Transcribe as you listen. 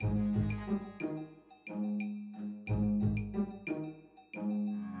Hello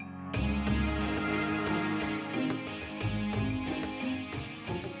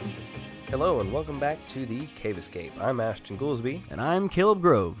and welcome back to the Cave Escape. I'm Ashton Goolsby. And I'm Caleb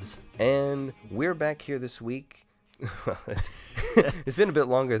Groves. And we're back here this week. It's been a bit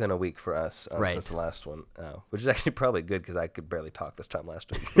longer than a week for us since the last one, which is actually probably good because I could barely talk this time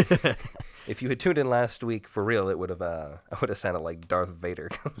last week. If you had tuned in last week for real, it would have I would have sounded like Darth Vader.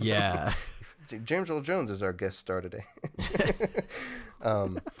 Yeah. James Earl Jones is our guest star today.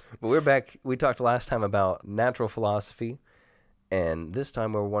 But we're back. We talked last time about natural philosophy. And this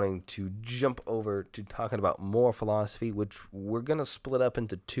time we're wanting to jump over to talking about moral philosophy, which we're going to split up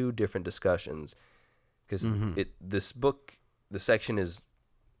into two different discussions. Because this book, the section is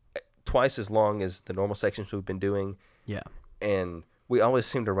twice as long as the normal sections we've been doing. Yeah. And we always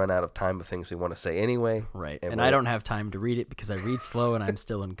seem to run out of time of things we want to say anyway. Right. And I don't have time to read it because I read slow and I'm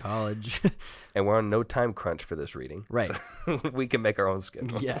still in college. And we're on no time crunch for this reading. Right. So we can make our own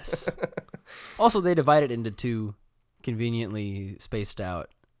schedule. Yes. Also, they divide it into two conveniently spaced out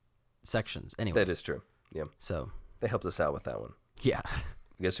sections anyway. That is true. Yeah. So they helped us out with that one. Yeah.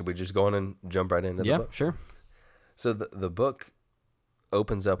 I guess we just go on and jump right into the book. Yeah, sure. So the book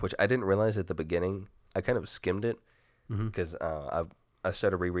opens up, which I didn't realize at the beginning. I kind of skimmed it because I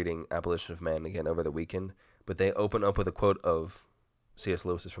started rereading Abolition of Man again over the weekend. But they open up with a quote of C.S.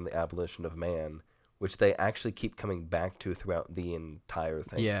 Lewis's from the Abolition of Man, which they actually keep coming back to throughout the entire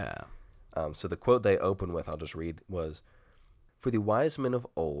thing. Yeah. So the quote they open with, I'll just read, was, "For the wise men of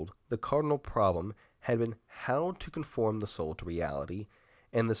old, the cardinal problem had been how to conform the soul to reality,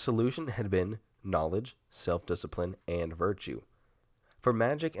 and the solution had been knowledge, self-discipline, and virtue. For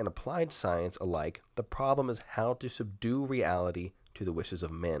magic and applied science alike, the problem is how to subdue reality to the wishes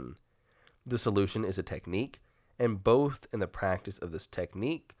of men. The solution is a technique, and both in the practice of this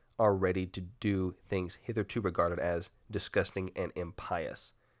technique are ready to do things hitherto regarded as disgusting and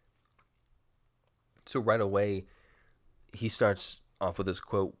impious." So right away, he starts off with this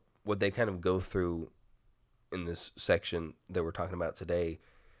quote, what they kind of go through in this section that we're talking about today,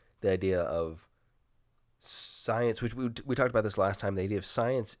 the idea of science, which we talked about this last time. The idea of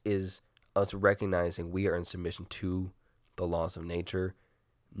science is us recognizing we are in submission to the laws of nature,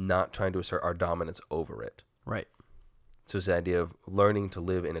 not trying to assert our dominance over it. Right. So it's the idea of learning to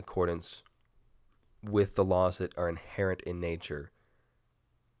live in accordance with the laws that are inherent in nature,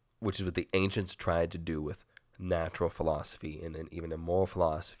 which is what the ancients tried to do with natural philosophy and then even a moral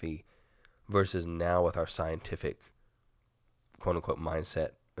philosophy, versus now with our scientific, quote-unquote,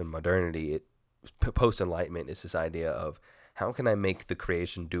 mindset and modernity. Post-enlightenment is this idea of how can I make the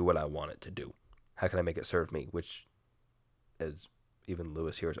creation do what I want it to do? How can I make it serve me? Which, as even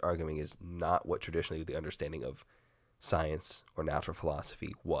Lewis here is arguing, is not what traditionally the understanding of science or natural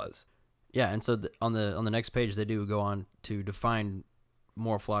philosophy was. Yeah, and so on the next page, they do go on to define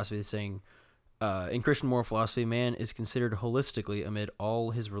moral philosophy, saying, in Christian moral philosophy, man is considered holistically amid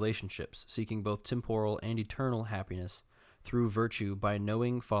all his relationships, seeking both temporal and eternal happiness through virtue by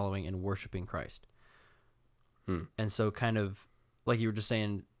knowing, following, and worshiping Christ. And so kind of, like you were just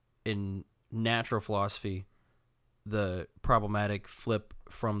saying, in natural philosophy, the problematic flip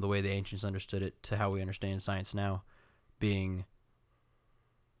from the way the ancients understood it to how we understand science now, being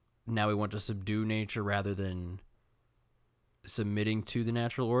now we want to subdue nature rather than submitting to the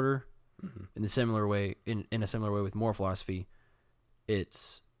natural order. In a similar way with moral philosophy,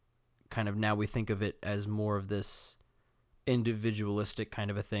 it's kind of now we think of it as more of this individualistic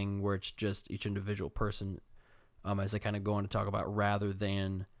kind of a thing where it's just each individual person, as they kind of go on to talk about, rather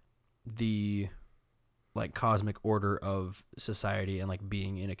than the like cosmic order of society and like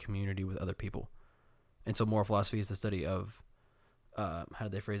being in a community with other people. And so moral philosophy is the study of how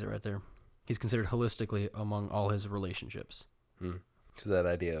did they phrase it right there? He's considered holistically among all his relationships. So that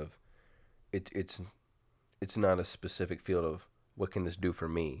idea of it's not a specific field of what can this do for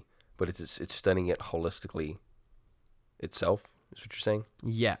me, but it's studying it holistically itself, is what you're saying?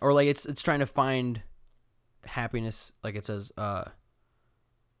 Yeah, or like it's trying to find happiness, like it says,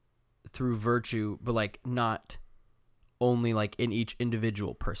 through virtue, but like not only like in each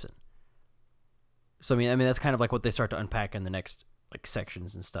individual person. So I mean that's kind of like what they start to unpack in the next like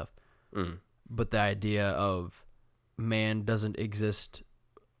sections and stuff. But the idea of man doesn't exist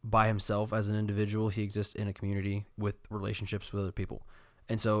by himself as an individual. He exists in a community with relationships with other people.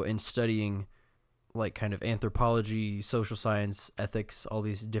 And so in studying like kind of anthropology, social science, ethics, all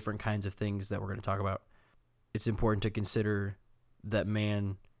these different kinds of things that we're going to talk about, it's important to consider that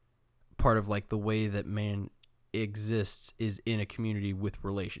man, part of like the way that man exists is in a community with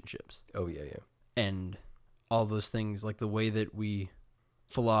relationships. Oh, yeah, yeah. And all those things, like the way that we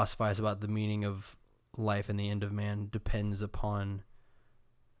philosophize about the meaning of life and the end of man depends upon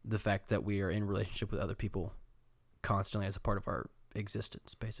the fact that we are in relationship with other people constantly as a part of our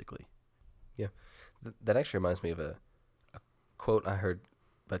existence, basically. Yeah. That actually reminds me of a quote I heard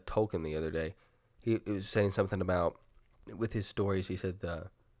by Tolkien the other day. He was saying something about, with his stories, he said,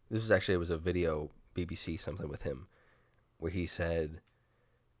 it was a video, BBC something with him, where he said,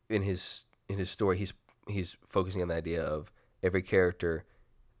 in his story, he's focusing on the idea of every character,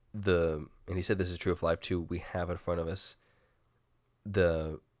 and he said this is true of life too, we have in front of us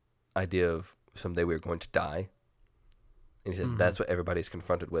the idea of someday we're going to die. And he said that's what everybody's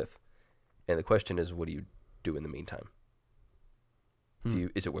confronted with. And the question is, what do you do in the meantime?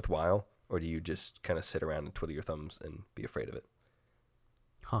 Is it worthwhile, or do you just kind of sit around and twiddle your thumbs and be afraid of it?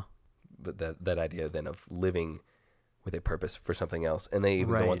 Huh. But that idea then of living with a purpose for something else. And they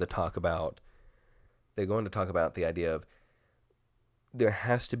even go on to talk about the idea of there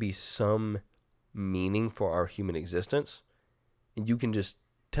has to be some meaning for our human existence. And you can just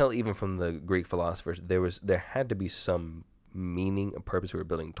tell, even from the Greek philosophers, there had to be some meaning, a purpose we were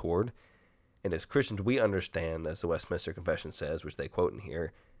building toward. And as Christians, we understand, as the Westminster Confession says, which they quote in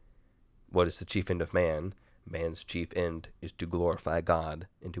here, what is the chief end of man? Man's chief end is to glorify God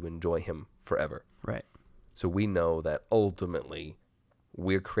and to enjoy him forever. Right. So we know that ultimately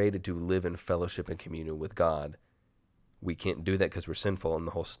we're created to live in fellowship and communion with God. We can't do that because we're sinful, and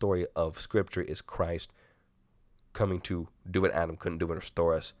the whole story of Scripture is Christ coming to do what Adam couldn't do and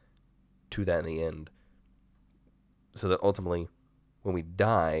restore us to that in the end. So that ultimately, when we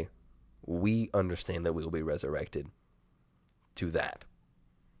die, we understand that we will be resurrected to that.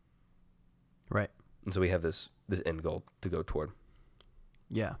 Right. And so we have this end goal to go toward.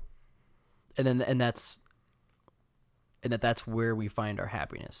 Yeah. That's where we find our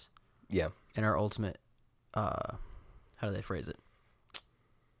happiness. Yeah. And our ultimate, how do they phrase it?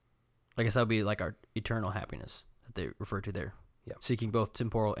 I guess that would be like our eternal happiness that they refer to there. Yeah. Seeking both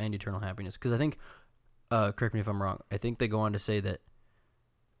temporal and eternal happiness. Because I think, correct me if I'm wrong, I think they go on to say that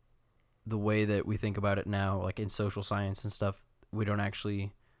the way that we think about it now, like in social science and stuff, we don't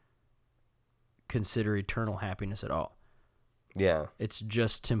actually consider eternal happiness at all. Yeah. It's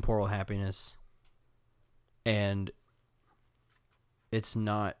just temporal happiness, and it's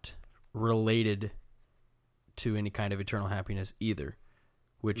not related to any kind of eternal happiness either,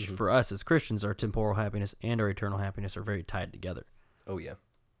 which for us as Christians, our temporal happiness and our eternal happiness are very tied together. Oh, yeah.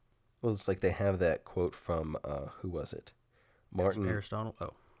 Well, it's like they have that quote from, who was it? Martin. Aristotle?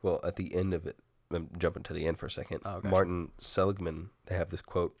 Oh. Well, at the end of it, I'm jumping to the end for a second. Oh, gotcha. Martin Seligman, they have this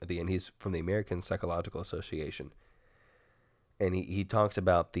quote at the end. He's from the American Psychological Association. And he talks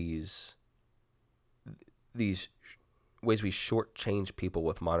about these ways we shortchange people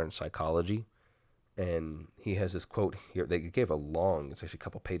with modern psychology. And he has this quote here. They gave it's actually a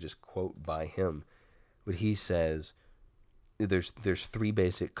couple pages quote by him. But he says there's three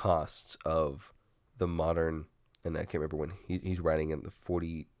basic costs of the modern, and I can't remember when he's writing in the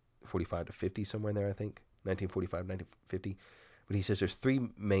 45 to 50, somewhere in there, I think, 1945, 1950. But he says there's three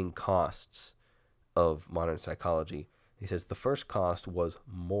main costs of modern psychology. He says the first cost was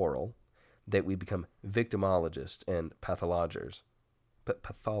moral, that we become victimologists and pathologers.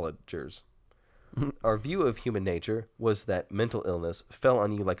 Our view of human nature was that mental illness fell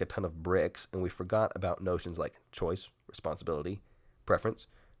on you like a ton of bricks, and we forgot about notions like choice, responsibility, preference,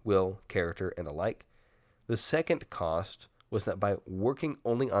 will, character, and the like. The second cost was that by working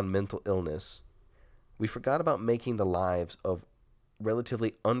only on mental illness, we forgot about making the lives of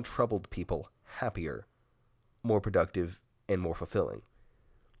relatively untroubled people happier, more productive, and more fulfilling.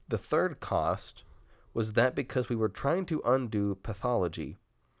 The third cost was that because we were trying to undo pathology,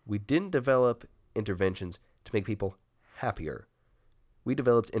 we didn't develop interventions to make people happier. We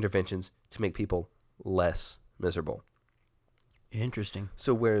developed interventions to make people less miserable. Interesting.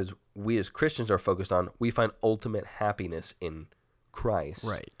 So whereas we as Christians are focused on, we find ultimate happiness in Christ.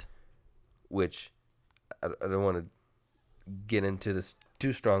 Right. Which, I don't want to get into this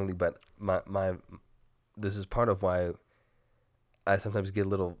too strongly, but this is part of why I sometimes get a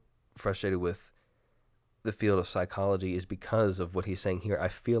little frustrated with the field of psychology, is because of what he's saying here. I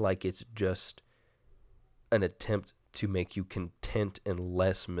feel like it's just an attempt to make you content and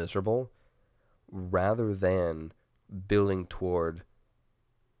less miserable, rather than building toward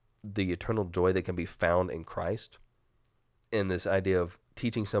the eternal joy that can be found in Christ. And this idea of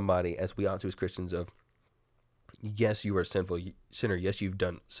teaching somebody, as we ought to as Christians, of, yes, you are a sinful sinner. Yes, you've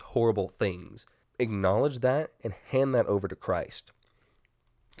done horrible things. Acknowledge that and hand that over to Christ.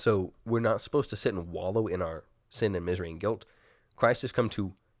 So we're not supposed to sit and wallow in our sin and misery and guilt. Christ has come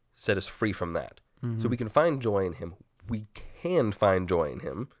to set us free from that. So we can find joy in him we can find joy in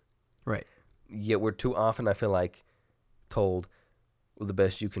him. Right. Yet we're too often, I feel like, told, well, the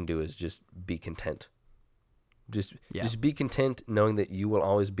best you can do is just be content. Just be content knowing that you will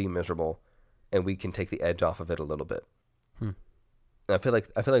always be miserable, and we can take the edge off of it a little bit. And I feel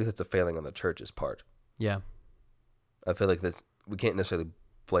like that's a failing on the church's part. Yeah. I feel like we can't necessarily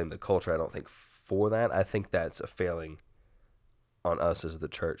blame the culture, I don't think, for that. I think that's a failing on us as the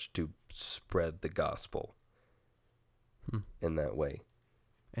church to spread the gospel in that way.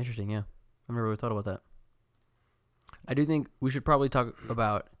 Interesting, yeah. I've never really thought about that. I do think we should probably talk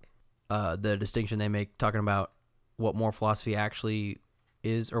about the distinction they make, talking about what moral philosophy actually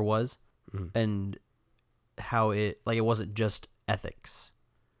is or was, and how it wasn't just ethics.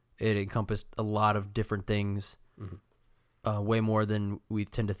 It encompassed a lot of different things, way more than we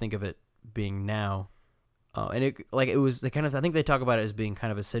tend to think of it being now. And it was the kind of, I think they talk about it as being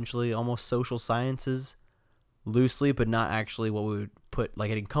kind of essentially almost social sciences, loosely, but not actually what we would put,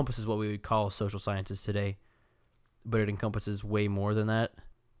 it encompasses what we would call social sciences today, but it encompasses way more than that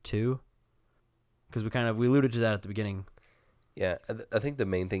too. Because we alluded to that at the beginning. Yeah, I think the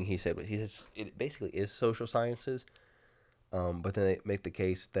main thing he said was, it basically is social sciences, but then they make the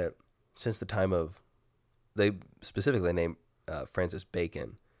case that since the time of, they specifically named Francis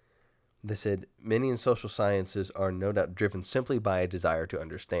Bacon, they said, many in social sciences are no doubt driven simply by a desire to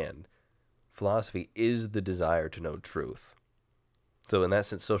understand. Philosophy is the desire to know truth. So in that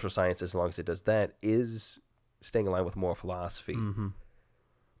sense, social science, as long as it does that, is staying in line with moral philosophy.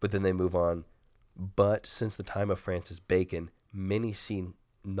 But then they move on. But since the time of Francis Bacon, many see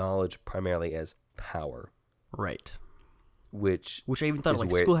knowledge primarily as power. Right. Which I even thought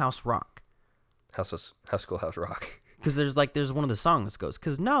of Schoolhouse Rock. How's Schoolhouse Rock? Because there's one of the songs that goes,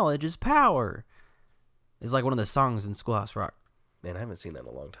 because knowledge is power. It's like one of the songs in Schoolhouse Rock. Man, I haven't seen that in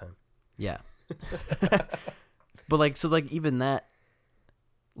a long time. Yeah. But even that,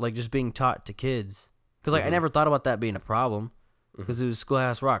 just being taught to kids, because I never thought about that being a problem, because it was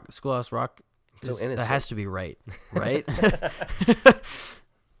Schoolhouse Rock. Schoolhouse Rock, so innocent. That has to be right?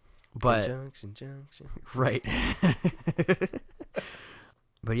 But junction. Right.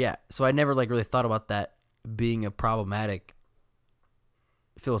 But yeah, so I never really thought about that being a problematic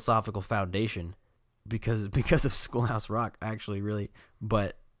philosophical foundation because of Schoolhouse Rock, actually, really.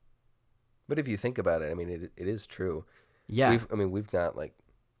 But if you think about it, I mean, it is true. Yeah. We've got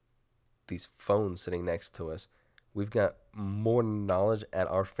these phones sitting next to us. We've got more knowledge at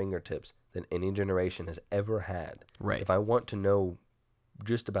our fingertips than any generation has ever had. Right. If I want to know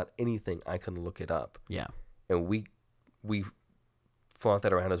just about anything, I can look it up. Yeah. And we flaunt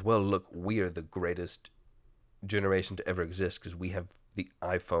that around as well. Look, we are the greatest generation to ever exist because we have the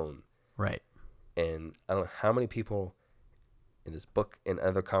iPhone. Right. And I don't know how many people in this book and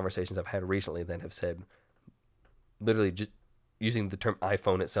other conversations I've had recently that have said, literally just using the term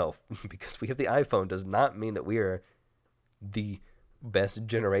iPhone itself, because we have the iPhone does not mean that we are the best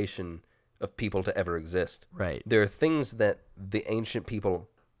generation of people to ever exist. Right. There are things that the ancient people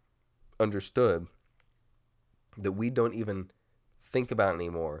understood that we don't even think about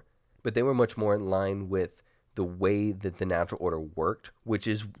anymore, but they were much more in line with the way that the natural order worked, which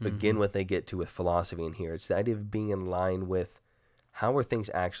is, again, what they get to with philosophy in here. It's the idea of being in line with how are things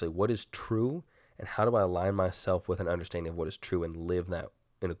actually, what is true, and how do I align myself with an understanding of what is true and live that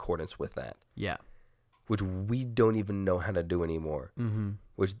in accordance with that. Yeah. Which we don't even know how to do anymore,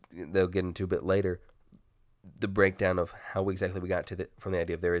 which they'll get into a bit later, the breakdown of how exactly we got to from the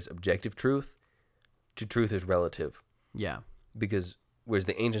idea of there is objective truth to truth is relative. Yeah. Because whereas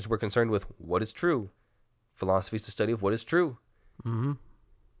the ancients were concerned with what is true, philosophy is the study of what is true.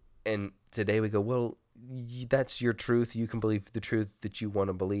 And today we go, well, that's your truth. You can believe the truth that you want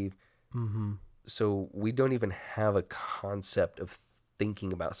to believe. So we don't even have a concept of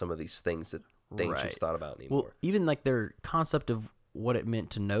thinking about some of these things that the ancients thought about anymore. Well, even their concept of what it meant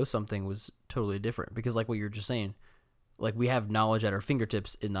to know something was totally different, because what you were just saying, we have knowledge at our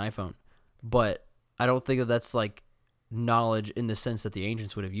fingertips in the iPhone, but I don't think that that's knowledge in the sense that the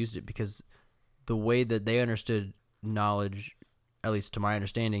ancients would have used it, because the way that they understood knowledge, at least to my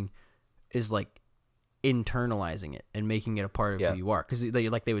understanding, is internalizing it and making it a part of who you are. Because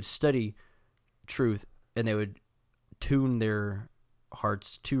they would study truth and they would tune their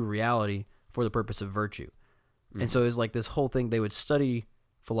hearts to reality for the purpose of virtue. And so it's this whole thing, they would study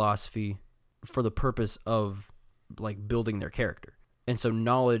philosophy for the purpose of building their character. And so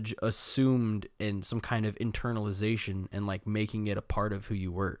knowledge assumed in some kind of internalization and making it a part of who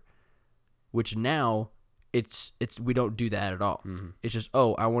you were, which now it's we don't do that at all. It's just,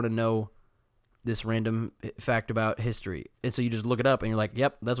 I want to know this random fact about history. And so you just look it up and you're like,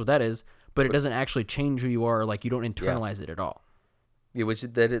 yep, that's what that is. but it doesn't actually change who you are. Like, you don't internalize it at all. Yeah,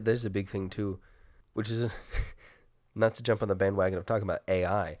 there's a big thing too, which is not to jump on the bandwagon of talking about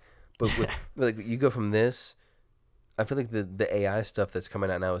AI, but with like you go from this, I feel like the AI stuff that's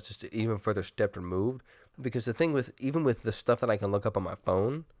coming out now is just even further step removed, because the thing with even with the stuff that I can look up on my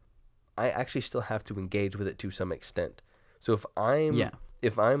phone, I actually still have to engage with it to some extent. So if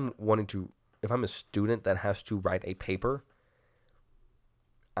I'm a student that has to write a paper,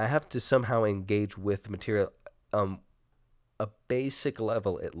 I have to somehow engage with material, a basic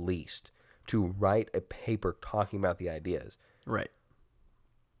level at least, to write a paper talking about the ideas. Right.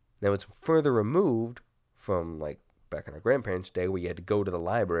 Now it's further removed from like back in our grandparents' day, where you had to go to the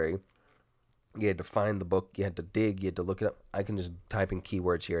library, you had to find the book, you had to dig, you had to look it up. I can just type in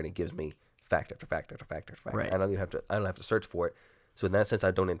keywords here, and it gives me fact after fact after fact after fact. Right. I don't have to search for it. So in that sense,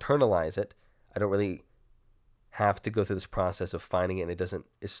 I don't internalize it. I don't really have to go through this process of finding it, and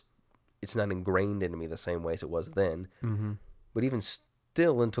it's not ingrained into me the same way as it was then. Mm-hmm. But even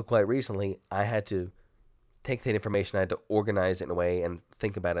still, until quite recently, I had to take that information, I had to organize it in a way and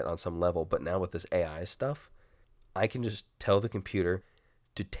think about it on some level. But now with this AI stuff, I can just tell the computer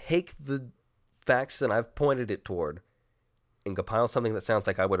to take the facts that I've pointed it toward and compile something that sounds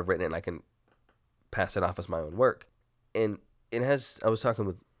like I would have written it, and I can pass it off as my own work. And I was talking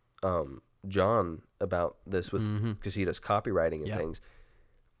with John about this because he does copywriting and things.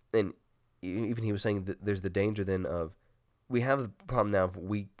 And even he was saying that there's the danger then of, we have the problem now of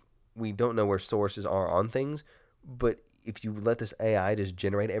we don't know where sources are on things, but if you let this AI just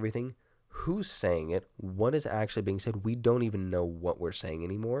generate everything, who's saying it, what is actually being said, we don't even know what we're saying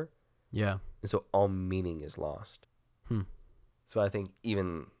anymore. Yeah. And so all meaning is lost. So I think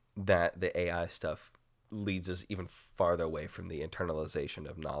even that the AI stuff leads us even farther away from the internalization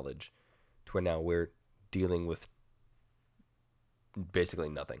of knowledge, to where now we're dealing with basically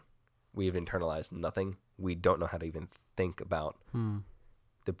nothing. We've internalized nothing. We don't know how to even think about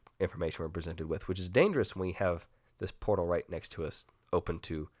the information we're presented with, which is dangerous when we have this portal right next to us, open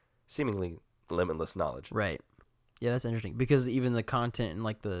to seemingly limitless knowledge. Right. Yeah, that's interesting, because even the content and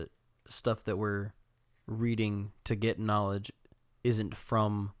like the stuff that we're reading to get knowledge isn't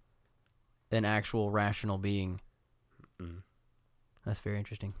from an actual rational being. That's very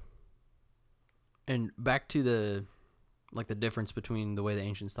interesting. And back to the difference between the way the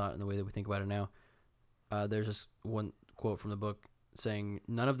ancients thought and the way that we think about it now. There's this one quote from the book saying,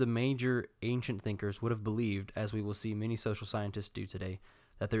 "None of the major ancient thinkers would have believed, as we will see many social scientists do today,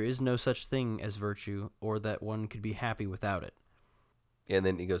 that there is no such thing as virtue, or that one could be happy without it." And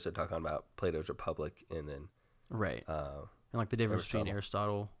then he goes to talk on about Plato's Republic, and then right, and like the difference between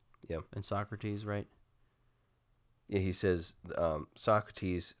Aristotle and Socrates, right? Yeah, he says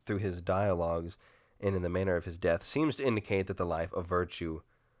Socrates, through his dialogues and in the manner of his death, seems to indicate that the life of virtue,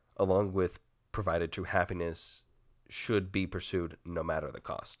 along with provided true happiness, should be pursued no matter the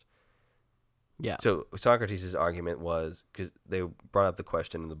cost. Yeah. So Socrates' argument was, because they brought up the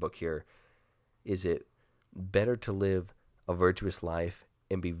question in the book here, is it better to live a virtuous life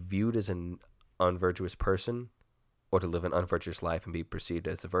and be viewed as an unvirtuous person, or to live an unvirtuous life and be perceived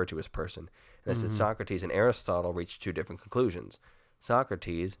as a virtuous person? And I said Socrates and Aristotle reached two different conclusions.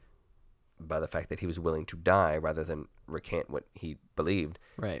 Socrates, by the fact that he was willing to die rather than recant what he believed,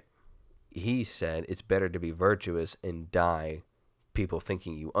 right, he said it's better to be virtuous and die people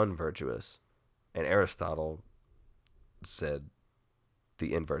thinking you unvirtuous. And Aristotle said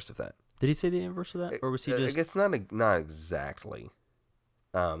the inverse of that. Did he say the inverse of that, or was he just? I guess not exactly.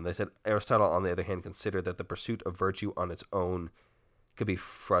 They said Aristotle, on the other hand, considered that the pursuit of virtue on its own could be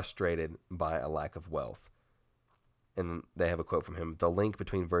frustrated by a lack of wealth. And they have a quote from him: "The link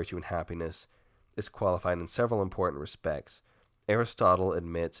between virtue and happiness is qualified in several important respects. Aristotle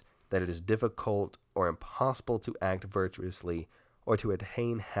admits that it is difficult or impossible to act virtuously or to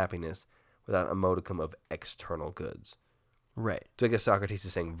attain happiness without a modicum of external goods." Right. So I guess Socrates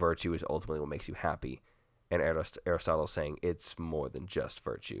is saying virtue is ultimately what makes you happy, and Aristotle is saying it's more than just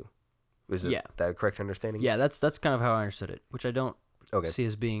virtue. Is that a correct understanding? Yeah, that's kind of how I understood it, which I don't Okay. see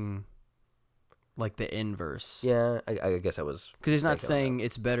as being like the inverse. Yeah, I guess I was. Because he's not saying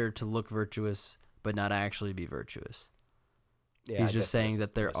it's better to look virtuous but not actually be virtuous. Yeah, he's just saying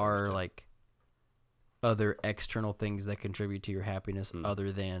that there are like other external things that contribute to your happiness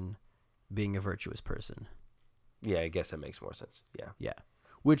other than being a virtuous person. Yeah, I guess that makes more sense. Yeah. Yeah.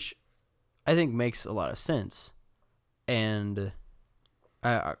 Which I think makes a lot of sense. And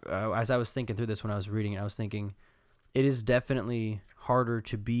as I was thinking through this when I was reading it, I was thinking it is definitely harder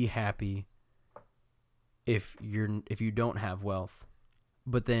to be happy if you don't have wealth.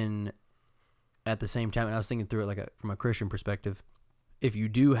 But then at the same time, and I was thinking through it like from a Christian perspective, if you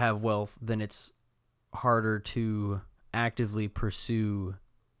do have wealth, then it's harder to actively pursue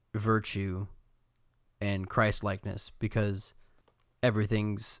virtue and Christ-likeness because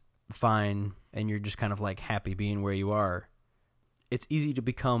everything's fine and you're just kind of like happy being where you are. It's easy to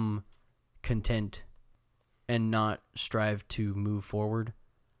become content and not strive to move forward.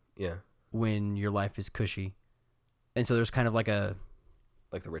 Yeah. When your life is cushy. And so there's kind of like a...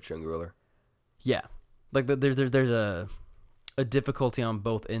 Like the rich young ruler. Yeah. Like there's a difficulty on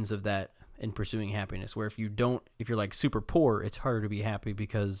both ends of that in pursuing happiness, where if you're like super poor, it's harder to be happy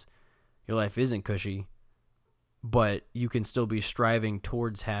because your life isn't cushy, but you can still be striving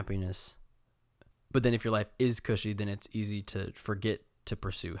towards happiness. But then if your life is cushy, then it's easy to forget to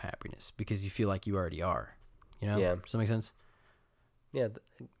pursue happiness because you feel like you already are. You know? Yeah. Does that make sense? Yeah.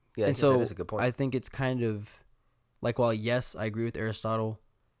 Yeah. And so that is a good point. I think it's kind of like, while yes, I agree with Aristotle,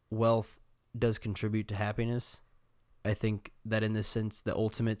 wealth does contribute to happiness. I think that in this sense, the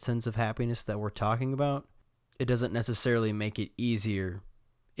ultimate sense of happiness that we're talking about, it doesn't necessarily make it easier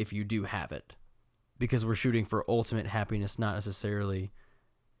if you do have it, because we're shooting for ultimate happiness, not necessarily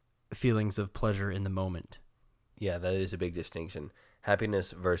feelings of pleasure in the moment. Yeah, that is a big distinction.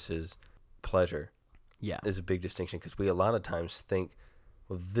 Happiness versus pleasure. Yeah. Is a big distinction because we a lot of times think,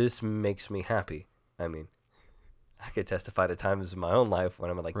 well, this makes me happy. I mean, I could testify to times in my own life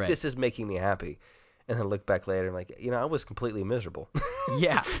when I'm like, right. This is making me happy. And then look back later and I'm like, I was completely miserable.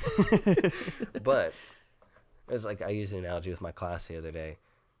 Yeah. But it's like I used an analogy with my class the other day.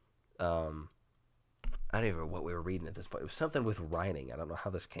 I don't even remember what we were reading at this point. It was something with writing. I don't know how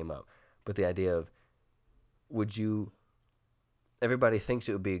this came up. But the idea of, everybody thinks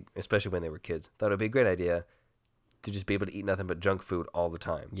it would be, especially when they were kids, thought it would be a great idea to just be able to eat nothing but junk food all the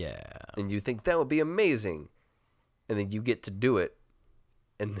time. Yeah. And you think that would be amazing. And then you get to do it.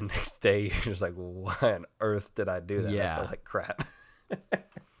 And the next day, you're just like, why on earth did I do that? Yeah. I feel like crap.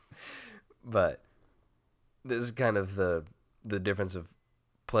 But this is kind of the difference of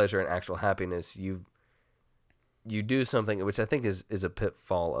pleasure and actual happiness. You do something, which I think is a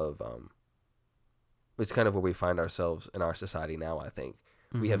pitfall of, it's kind of where we find ourselves in our society now, I think.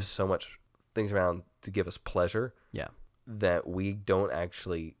 Mm-hmm. We have so much things around to give us pleasure. Yeah. That we don't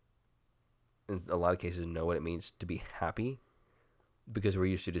actually, in a lot of cases, know what it means to be happy. Because we're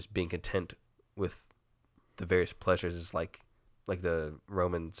used to just being content with the various pleasures. It's like the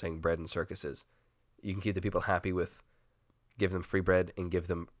Roman saying bread and circuses. You can keep the people happy with give them free bread and give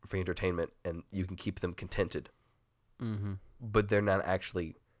them free entertainment, and you can keep them contented. Mm-hmm. But they're not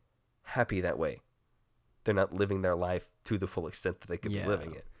actually happy that way. They're not living their life to the full extent that they could be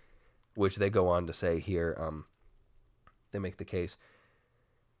living it. Which they go on to say here, they make the case,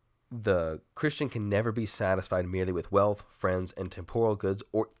 the Christian can never be satisfied merely with wealth, friends, and temporal goods,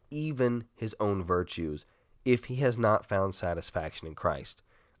 or even his own virtues, if he has not found satisfaction in Christ.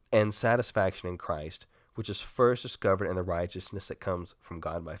 And satisfaction in Christ, which is first discovered in the righteousness that comes from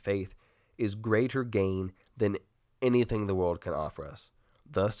God by faith, is greater gain than anything the world can offer us.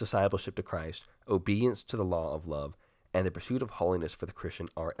 Thus, discipleship to Christ, obedience to the law of love, and the pursuit of holiness for the Christian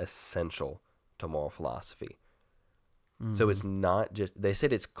are essential to moral philosophy. So it's not just, they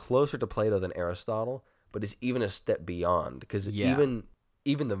said it's closer to Plato than Aristotle, but it's even a step beyond, because even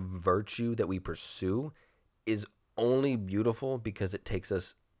the virtue that we pursue is only beautiful because it takes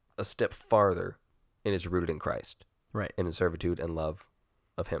us a step farther and is rooted in Christ. Right. And in servitude and love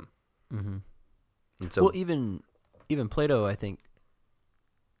of him. Mm-hmm. And so, well, even Plato, I think,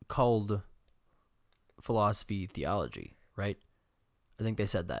 called philosophy theology, right? I think they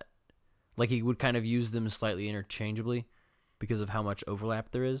said that. Like, he would kind of use them slightly interchangeably because of how much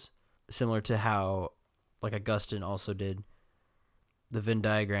overlap there is. Similar to how, like, Augustine also did. The Venn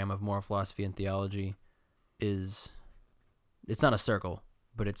diagram of moral philosophy and theology it's not a circle,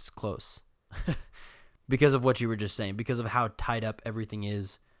 but it's close. Because of what you were just saying, because of how tied up everything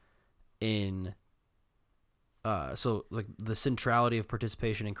is in, so like the centrality of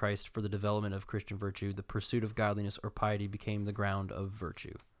participation in Christ for the development of Christian virtue, the pursuit of godliness or piety became the ground of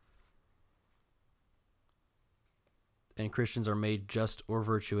virtue. And Christians are made just or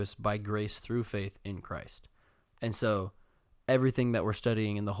virtuous by grace through faith in Christ. And so everything that we're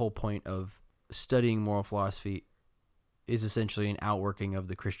studying, and the whole point of studying moral philosophy, is essentially an outworking of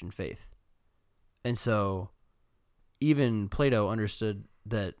the Christian faith. And so even Plato understood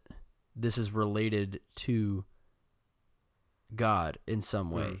that this is related to God in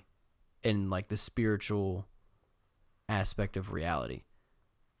some way, in like the spiritual aspect of reality.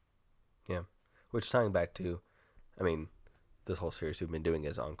 Yeah. Which, tying back to, I mean, this whole series we've been doing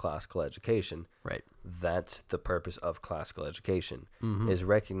is on classical education. Right. That's the purpose of classical education, mm-hmm. is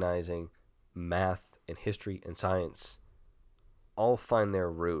recognizing math and history and science all find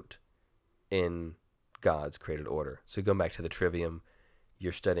their root in God's created order. So going back to the trivium,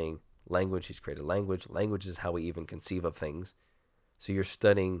 you're studying language. He's created language. Language is how we even conceive of things. So you're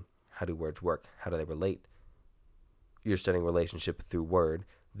studying how do words work? How do they relate? You're studying relationship through word.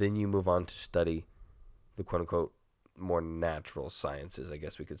 Then you move on to study the quote-unquote more natural sciences, I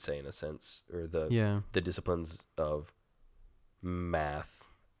guess we could say in a sense, or the disciplines of math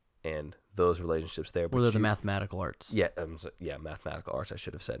and those relationships there. Or the mathematical arts. Yeah, mathematical arts, I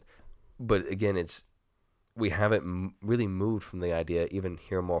should have said. But again, we haven't really moved from the idea, even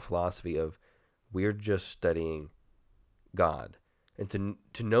here in moral philosophy, of we're just studying God. And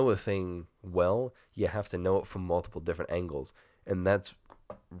to know a thing well, you have to know it from multiple different angles. And that's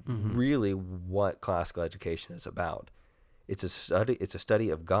really what classical education is about. It's a study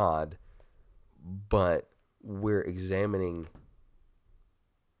of God, but we're examining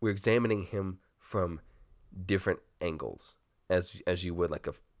him from different angles, as you would like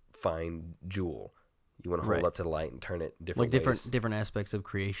a fine jewel. You want to hold up to the light and turn it different ways. different aspects of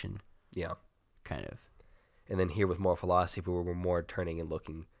creation. Yeah. Kind of. And then here with moral philosophy, where we're more turning and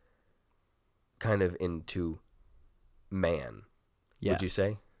looking kind of into man. Yeah. Would you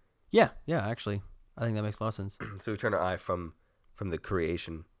say? Yeah, actually. I think that makes a lot of sense. So we turn our eye from the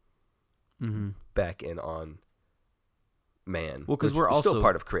creation back in on man. Well, because we're also still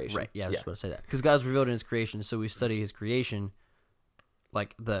part of creation. Right, yeah, I was just about to say that. Because God's revealed in his creation, so we study his creation,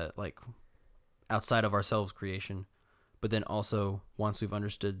 like outside of ourselves creation. But then also, once we've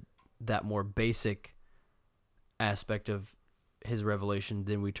understood that more basic aspect of his revelation,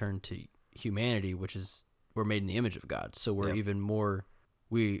 then we turn to humanity, which is we're made in the image of God. So we're even more,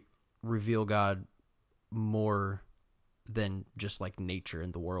 we reveal God more than just like nature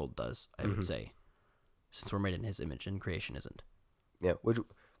and the world does, I would say, since we're made in his image and creation isn't. Yeah.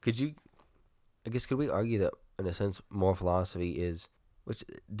 Could we argue that in a sense moral philosophy is,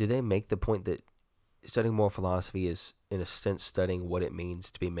 do they make the point that studying moral philosophy is in a sense studying what it means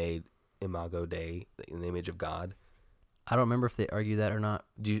to be made imago Dei, in the image of God? I don't remember if they argue that or not.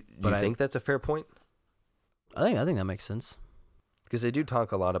 Do you think that's a fair point? I think that makes sense. Because they do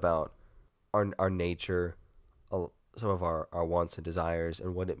talk a lot about our nature, some of our wants and desires,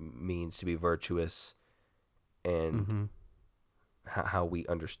 and what it means to be virtuous, and how we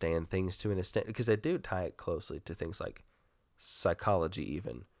understand things to an extent. Because they do tie it closely to things like psychology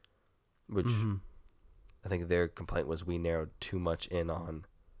even, which I think their complaint was we narrowed too much in on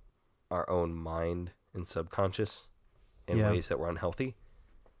our own mind and subconscious in ways that were unhealthy.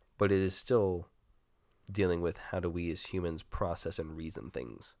 But it is still dealing with how do we as humans process and reason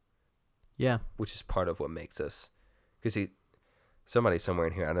things. Yeah. Which is part of what makes us. Because somebody somewhere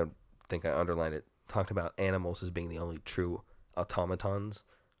in here, I don't think I underlined it, talked about animals as being the only true automatons,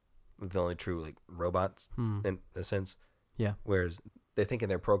 the only true like robots in a sense. Yeah. Whereas they think in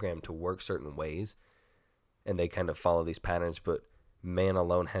their program to work certain ways, and they kind of follow these patterns, but man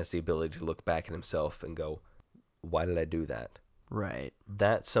alone has the ability to look back at himself and go, why did I do that? Right.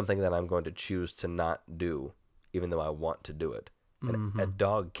 That's something that I'm going to choose to not do, even though I want to do it. And a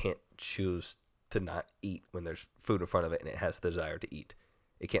dog can't choose to not eat when there's food in front of it and it has the desire to eat.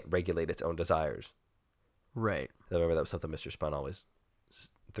 It can't regulate its own desires. Right. I remember that was something Mr. Spun always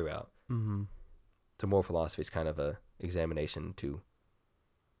threw out. So moral philosophy is kind of a examination to,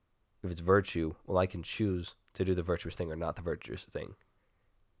 if it's virtue, well, I can choose to do the virtuous thing or not the virtuous thing.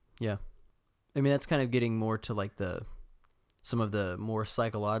 Yeah. I mean, that's kind of getting more to like some of the more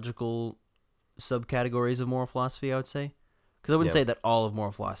psychological subcategories of moral philosophy, I would say. Because I wouldn't say that all of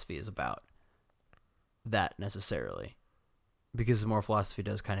moral philosophy is about that necessarily. Because moral philosophy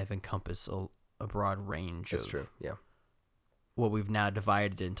does kind of encompass a broad range That's of true, yeah. what we've now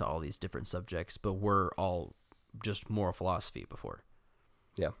divided into all these different subjects, but we're all just moral philosophy before.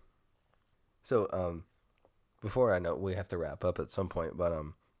 Yeah. So, before I know we have to wrap up at some point, but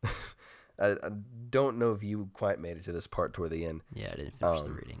I don't know if you quite made it to this part toward the end. Yeah, I didn't finish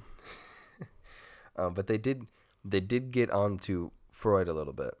the reading. But they did get onto Freud a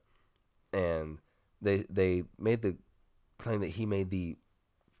little bit, and they made the claim that he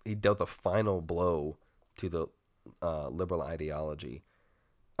dealt the final blow to the liberal ideology.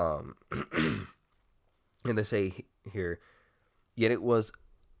 And they say here, yet it was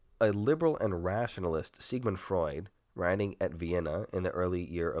a liberal and rationalist Sigmund Freud, writing at Vienna in the early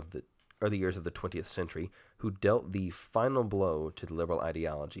years of the 20th century, who dealt the final blow to the liberal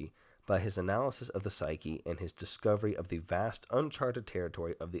ideology by his analysis of the psyche and his discovery of the vast uncharted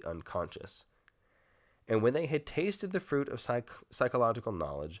territory of the unconscious. And when they had tasted the fruit of psychological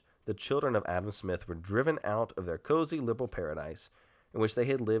knowledge, the children of Adam Smith were driven out of their cozy liberal paradise, in which they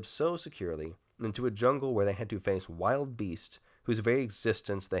had lived so securely, into a jungle where they had to face wild beasts whose very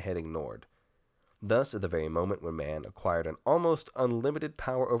existence they had ignored. Thus, at the very moment when man acquired an almost unlimited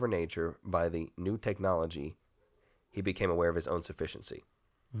power over nature by the new technology, he became aware of his own sufficiency.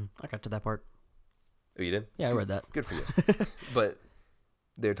 I got to that part. Oh, you did? Yeah, I read that. Good for you. But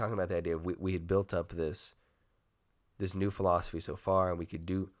they're talking about the idea of we had built up this new philosophy so far, and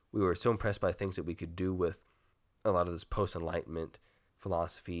we were so impressed by things that we could do with a lot of this post-enlightenment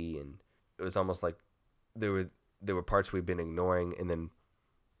philosophy, and it was almost like there were parts we'd been ignoring, and then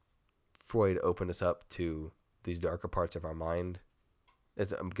Freud opened us up to these darker parts of our mind,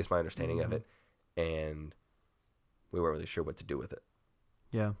 as I guess my understanding of it, and we weren't really sure what to do with it.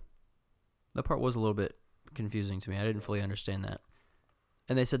 Yeah. That part was a little bit confusing to me. I didn't fully understand that.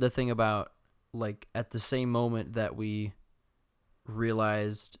 And they said the thing about, like, at the same moment that we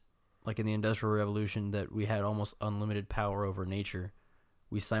realized, like in the Industrial Revolution, that we had almost unlimited power over nature,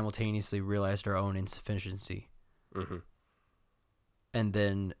 we simultaneously realized our own insufficiency. Mm-hmm. And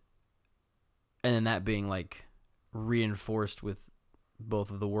then that being, like, reinforced with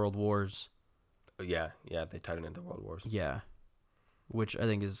both of the world wars. Yeah, they tied it into world wars. Yeah. Which I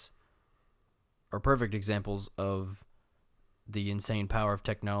think are perfect examples of the insane power of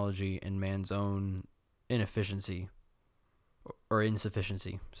technology and man's own inefficiency or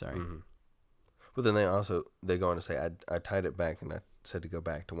insufficiency. Sorry. Mm-hmm. Well, then they go on to say, I tied it back, and I said to go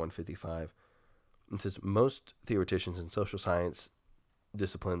back to 155. It says, most theoreticians in social science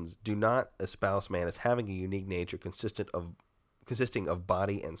disciplines do not espouse man as having a unique nature consisting of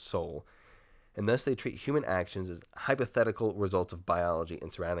body and soul, and thus they treat human actions as hypothetical results of biology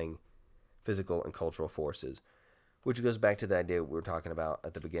and surrounding physical and cultural forces, which goes back to the idea we were talking about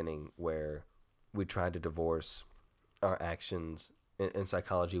at the beginning, where we tried to divorce our actions. In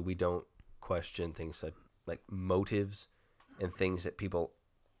psychology, we don't question things like motives and things that people,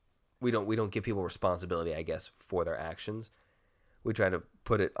 we don't give people responsibility, I guess, for their actions. We try to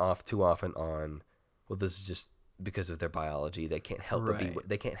put it off too often on, well, this is just because of their biology. They can't help but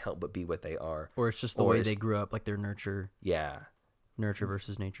be what they are. Or it's just the way they grew up, like their nurture. Yeah. Nurture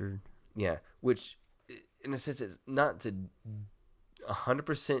versus nature. Yeah, which, in a sense, is not to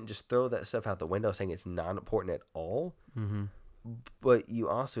 100% just throw that stuff out the window saying it's not important at all. Mm-hmm. But you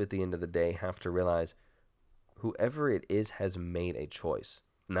also, at the end of the day, have to realize whoever it is has made a choice.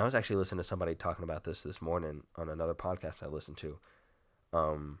 And I was actually listening to somebody talking about this morning on another podcast I listened to.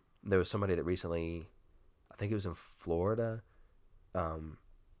 There was somebody that recently, I think it was in Florida,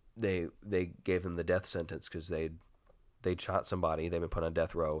 they gave them the death sentence because they'd shot somebody, they'd been put on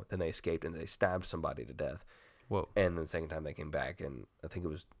death row, then they escaped and they stabbed somebody to death. Whoa. And then the second time they came back, and I think it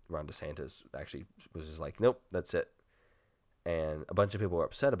was Ron DeSantis actually was just like, nope, that's it. And a bunch of people were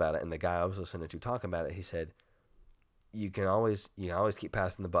upset about it, and the guy I was listening to talking about it, he said, you can always keep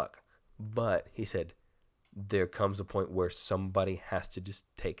passing the buck. But he said, there comes a point where somebody has to just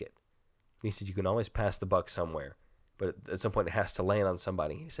take it. He said, you can always pass the buck somewhere, but at some point it has to land on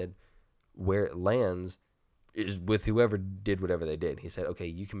somebody. He said, where it lands is with whoever did whatever they did. He said, okay,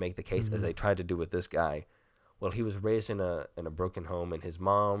 you can make the case as they tried to do with this guy. Well, he was raised in a broken home, and his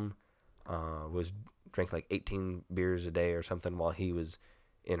mom drank like 18 beers a day or something while he was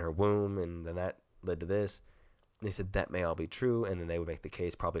in her womb, and then that led to this. And they said that may all be true, and then they would make the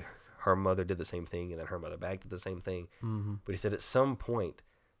case probably her mother did the same thing, and then her mother back did the same thing. Mm-hmm. But he said at some point,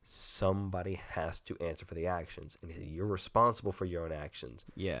 somebody has to answer for the actions. And he said, you're responsible for your own actions.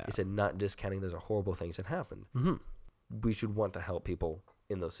 Yeah. He said, not discounting those are horrible things that happened. Mm-hmm. We should want to help people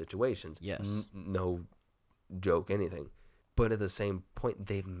in those situations. Yes. No joke, anything. But at the same point,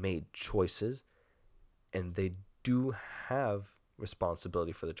 they've made choices, and they do have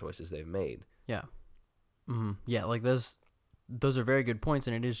responsibility for the choices they've made. Yeah. Mm-hmm. Yeah, like those are very good points,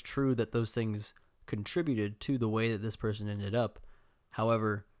 and it is true that those things contributed to the way that this person ended up.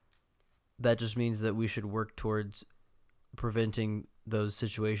 However, that just means that we should work towards preventing those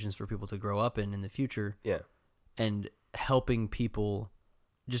situations for people to grow up in the future. Yeah. And helping people,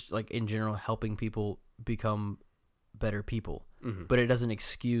 just like in general, helping people become better people. Mm-hmm. But it doesn't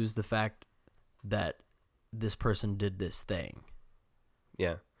excuse the fact that this person did this thing.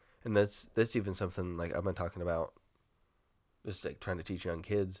 Yeah. And that's even something like I've been talking about, just like trying to teach young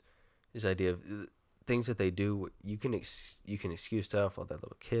kids, this idea of things that they do. You can excuse stuff like that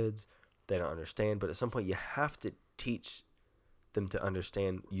little kids, they don't understand, but at some point you have to teach them to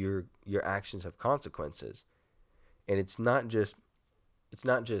understand your actions have consequences. And it's not just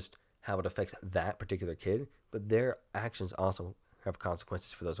how it affects that particular kid, but their actions also have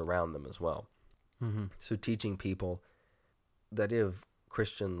consequences for those around them as well. Mm-hmm. So teaching people the idea of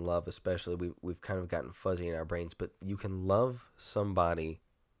Christian love, especially, we've kind of gotten fuzzy in our brains, but you can love somebody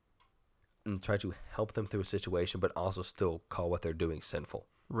and try to help them through a situation, but also still call what they're doing sinful.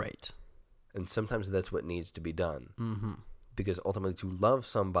 Right. And sometimes that's what needs to be done. Mm-hmm. Because ultimately, to love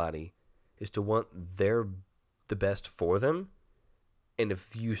somebody is to want the best for them. And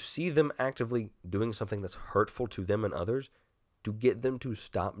if you see them actively doing something that's hurtful to them and others, to get them to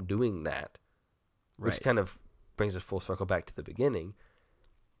stop doing that. Which Right. kind of brings us full circle back to the beginning.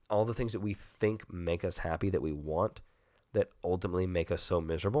 All the things that we think make us happy, that we want, that ultimately make us so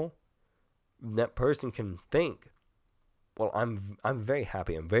miserable, that person can think, well, I'm very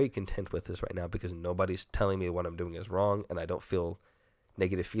happy. I'm very content with this right now because nobody's telling me what I'm doing is wrong, and I don't feel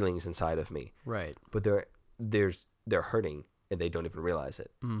negative feelings inside of me. Right. But they're hurting, and they don't even realize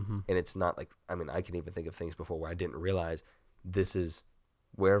it. Mm-hmm. And it's not like, I mean, I can even think of things before where I didn't realize this is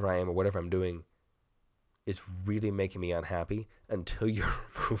wherever I am or whatever I'm doing is really making me unhappy until you're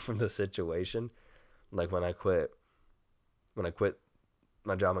removed from the situation. Like when I quit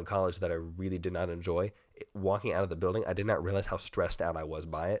my job in college that I really did not enjoy, walking out of the building, I did not realize how stressed out I was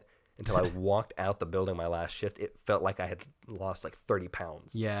by it until I walked out the building my last shift. It felt like I had lost like 30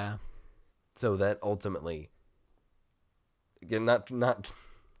 pounds. Yeah. So that ultimately, again, not this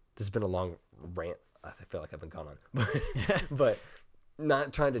has been a long rant. I feel like I've been gone on, but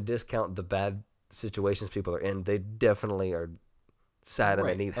not trying to discount the bad situations people are in. They definitely are sad and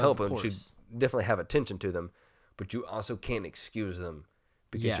Right, they need of help and course. should definitely have attention to them. But you also can't excuse them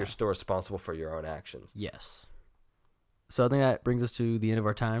because Yeah. you're still responsible for your own actions. Yes. So I think that brings us to the end of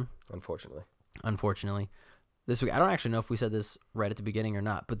our time, Unfortunately, this week. I don't actually know if we said this right at the beginning or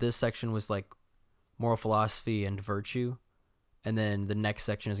not, but this section was like moral philosophy and virtue. And then the next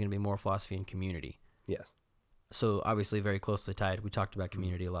section is going to be moral philosophy and community. yes. So obviously very closely tied. We talked about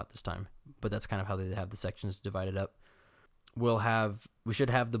community a lot this time, but that's kind of how they have the sections divided up. We should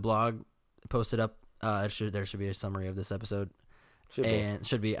have the blog posted up. There should be a summary of this episode.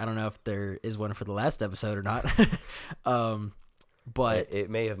 Should be. I don't know if there is one for the last episode or not. But It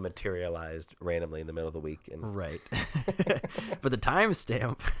may have materialized randomly in the middle of the week. And right. But the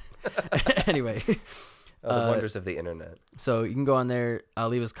timestamp. Anyway. the wonders of the internet. So you can go on there,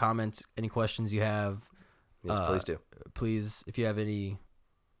 leave us comments, any questions you have. Yes, please do. Please, if you have any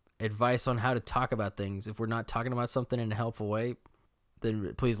advice on how to talk about things, if we're not talking about something in a helpful way,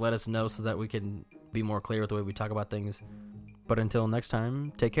 then please let us know so that we can be more clear with the way we talk about things. But until next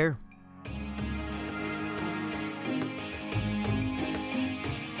time, take care.